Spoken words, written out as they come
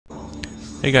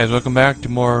Hey guys, welcome back to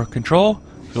more Control.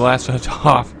 The last left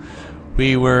off,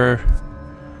 we were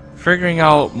figuring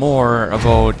out more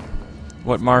about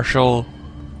what Marshall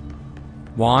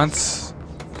wants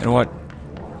and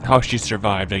how she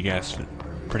survived, I guess,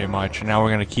 pretty much. And now we're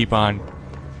gonna keep on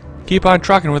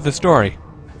trucking with the story.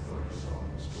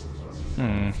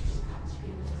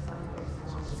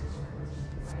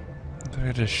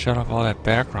 I just shut off all that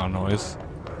background noise.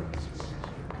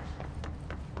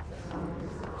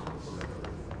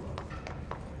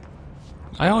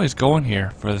 I always go in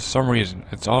here for some reason.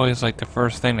 It's always like the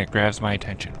first thing that grabs my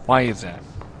attention. Why is that?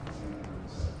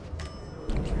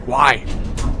 Why?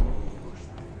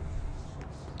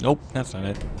 Nope, that's not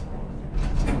it.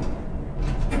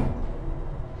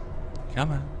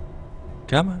 Come on.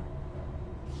 Come on.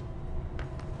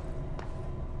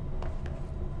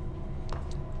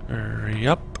 Hurry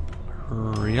up.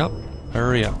 Hurry up.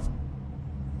 Hurry up.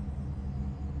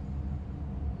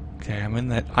 Okay, I'm in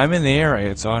the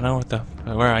area, so I know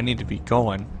where I need to be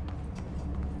going.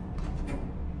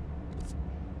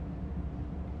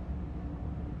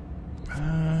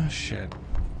 Shit.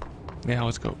 Yeah,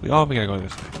 let's go. Oh, we gotta go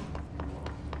this way.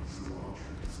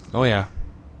 Oh yeah.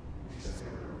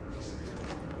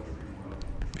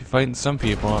 Be fighting some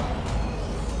people.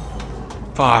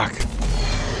 Fuck.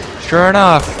 Sure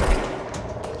enough.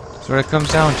 That's what it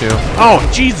comes down to. Oh,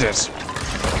 Jesus!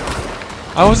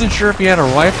 I wasn't sure if he had a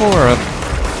rifle or a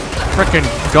frickin'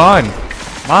 gun.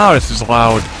 Wow, this is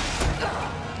loud.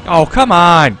 Oh, come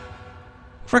on!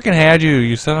 Frickin' had you,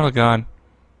 you son of a gun.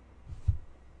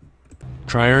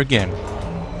 Try her again.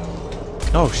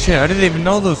 Oh shit, I didn't even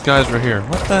know those guys were here.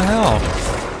 What the hell?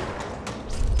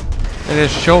 Did it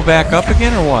show back up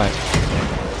again or what?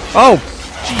 Oh!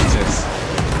 Jesus!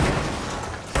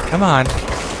 Come on.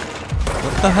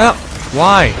 What the hell?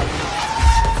 Why?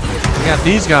 We got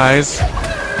these guys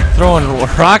throwing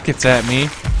rockets at me.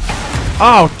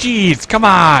 Oh, jeez, come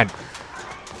on!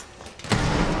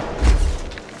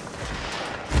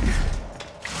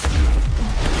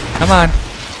 Come on.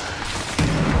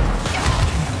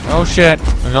 Oh shit,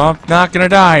 no, I'm not gonna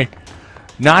die.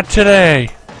 Not today.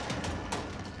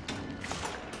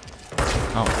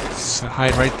 Oh, let's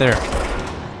hide right there.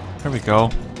 There we go.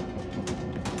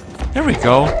 There we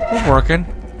go, we're working.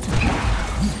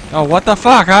 Oh, what the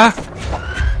fuck, huh?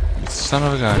 Son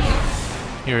of a gun.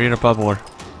 Here, eat a bubbler.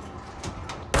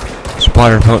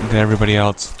 Spoiler potent to everybody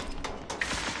else.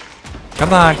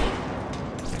 Come on!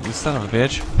 You son of a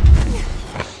bitch.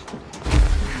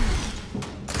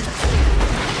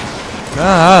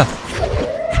 Ah!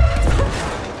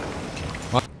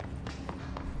 What?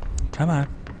 Come on.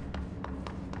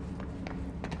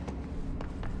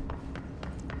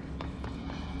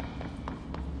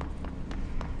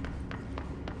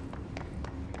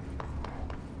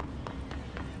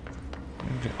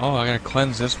 Oh, I gotta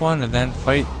cleanse this one and then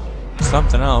fight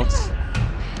something else.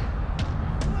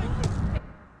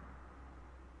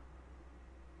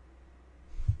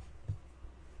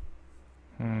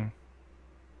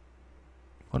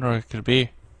 Wonder what it could be.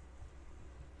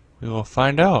 We will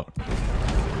find out.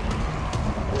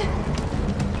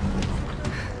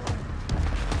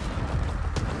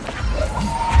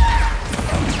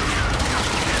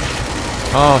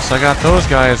 Oh, so I got those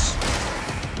guys.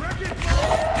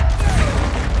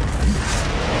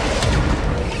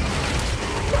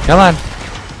 Come on.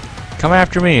 Come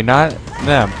after me, not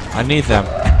them. I need them.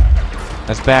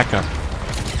 That's backup.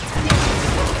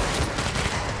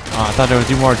 Oh, I thought they would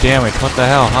do more damage. What the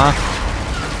hell, huh?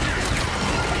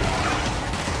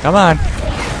 Come on.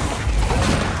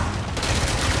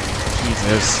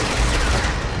 Jesus.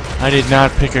 I did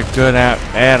not pick a good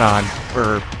add-on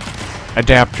or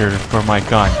adapter for my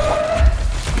gun.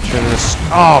 Should have just...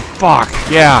 Oh, fuck.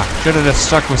 Yeah. Should have just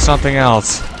stuck with something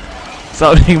else.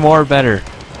 Something more better.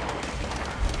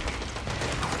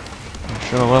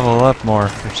 Should have leveled up more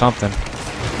or something.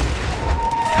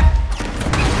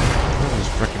 This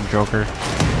frickin' Joker.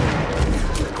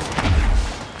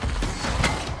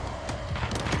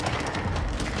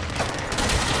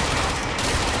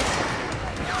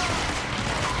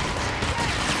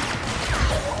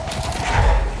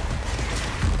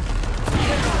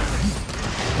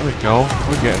 There we go.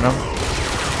 We're getting them.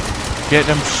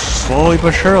 Getting them slowly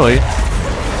but surely.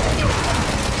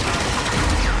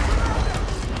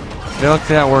 I feel like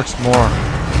that works more.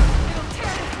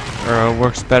 Or it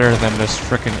works better than just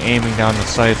frickin' aiming down the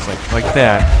sights like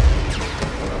that.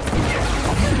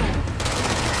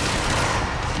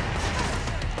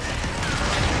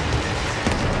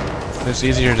 It's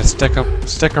easier to stick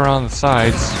around the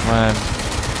sides when...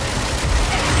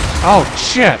 Oh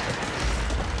shit!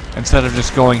 Instead of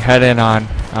just going head in on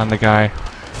the guy.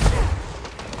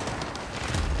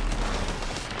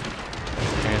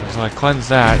 So I cleanse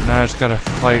that, and now I just gotta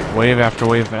fight wave after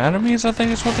wave of enemies, I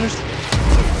think is what they're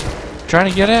trying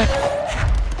to get at.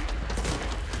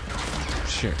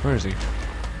 Shit, where is he?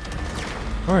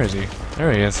 Where is he?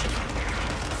 There he is.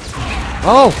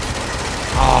 Oh!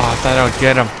 Oh, I thought I would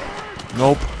get him.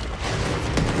 Nope.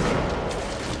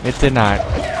 It did not.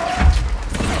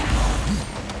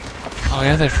 Oh,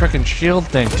 yeah, that frickin' shield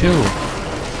thing, too.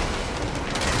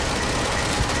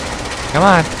 Come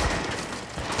on.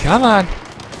 Come on.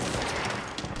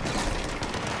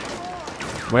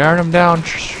 Wearing him down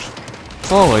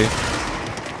slowly.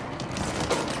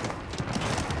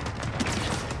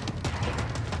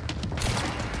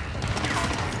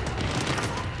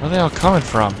 Where are they all coming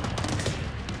from?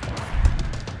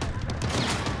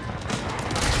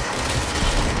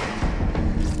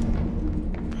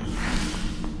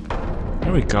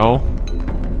 There we go.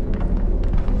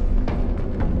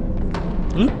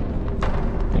 Oop.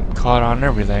 Getting caught on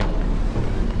everything.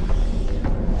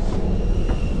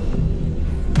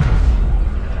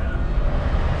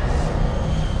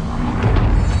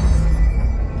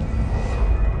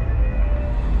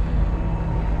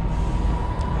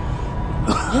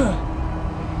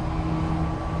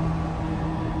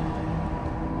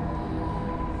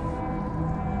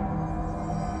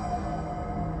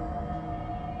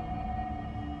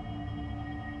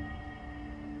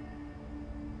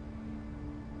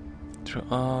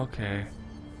 Okay.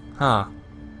 Huh.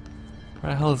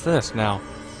 Where the hell is this now?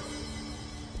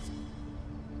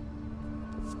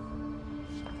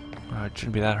 It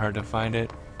shouldn't be that hard to find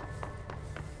it.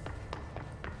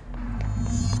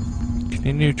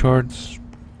 Continue towards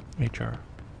HR.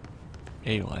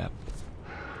 A lab.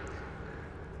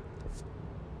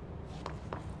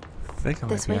 I think I might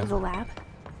This be way to on- the lab?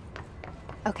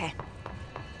 Okay.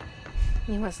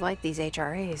 You must like these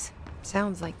HRAs.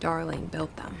 Sounds like Darling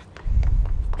built them.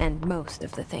 And most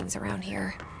of the things around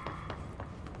here.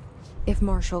 If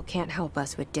Marshall can't help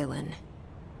us with Dylan,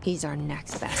 he's our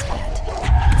next best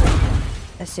bet.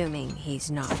 Assuming he's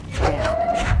not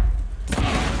dead.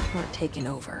 Or taken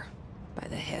over by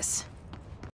the hiss.